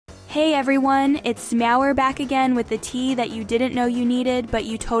Hey everyone, it's Smeower back again with the tea that you didn't know you needed, but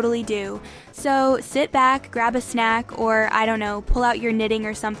you totally do. So sit back, grab a snack, or I don't know, pull out your knitting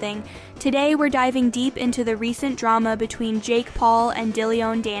or something. Today we're diving deep into the recent drama between Jake Paul and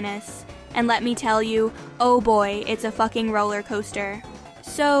Dillion Danis. And let me tell you, oh boy, it's a fucking roller coaster.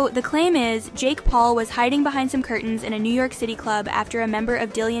 So, the claim is, Jake Paul was hiding behind some curtains in a New York City club after a member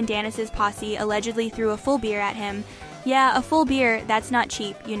of Dillion Danis' posse allegedly threw a full beer at him. Yeah, a full beer, that's not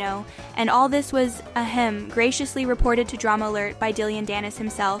cheap, you know. And all this was, graciously reported to Drama Alert by Dillion Danis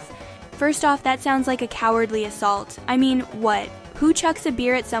himself. First off, that sounds like a cowardly assault. I mean, what? Who chucks a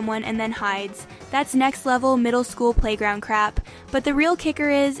beer at someone and then hides? That's next level middle school playground crap. But the real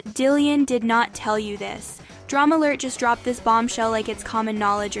kicker is, Dillion did not tell you this. Drama Alert just dropped this bombshell like it's common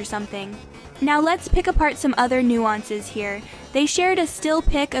knowledge or something. Now let's pick apart some other nuances here. They shared a still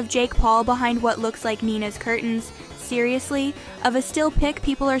pic of Jake Paul behind what looks like Nina's curtains. Seriously? Of a still pic,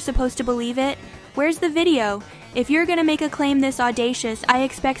 people are supposed to believe it? Where's the video? If you're gonna make a claim this audacious, I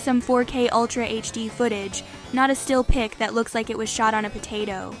expect some 4K Ultra HD footage, not a still pic that looks like it was shot on a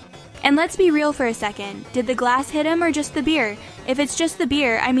potato. And let's be real for a second. Did the glass hit him or just the beer? If it's just the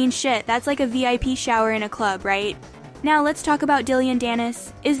beer, I mean shit, that's like a VIP shower in a club, right? Now let's talk about Dillion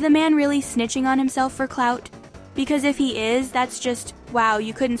Danis. Is the man really snitching on himself for clout? Because if he is, that's just, wow,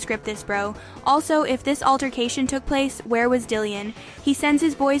 you couldn't script this, bro. Also, if this altercation took place, where was Dillion? He sends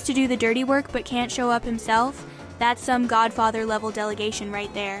his boys to do the dirty work but can't show up himself? That's some Godfather level delegation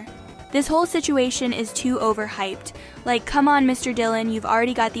right there. This whole situation is too overhyped. Like, come on, Mr. Dillon, you've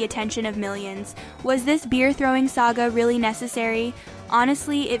already got the attention of millions. Was this beer-throwing saga really necessary?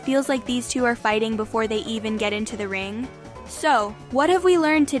 Honestly, it feels like these two are fighting before they even get into the ring. So, what have we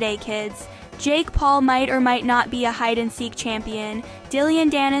learned today, kids? Jake Paul might or might not be a hide-and-seek champion. Dillion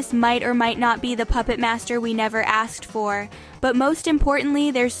Danis might or might not be the puppet master we never asked for. But most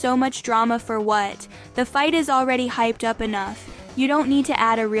importantly, there's so much drama for what? The fight is already hyped up enough. You don't need to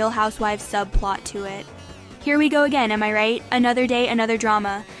add a Real Housewives subplot to it. Here we go again, am I right? Another day, another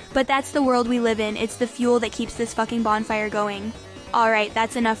drama. But that's the world we live in. It's the fuel that keeps this fucking bonfire going. Alright,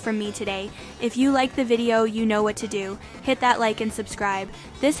 that's enough from me today. If you liked the video, you know what to do. Hit that like and subscribe.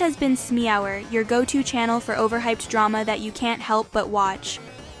 This has been Smeower, your go-to channel for overhyped drama that you can't help but watch.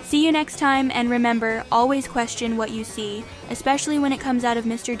 See you next time, and remember, always question what you see, especially when it comes out of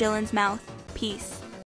Mr. Dillon's mouth. Peace.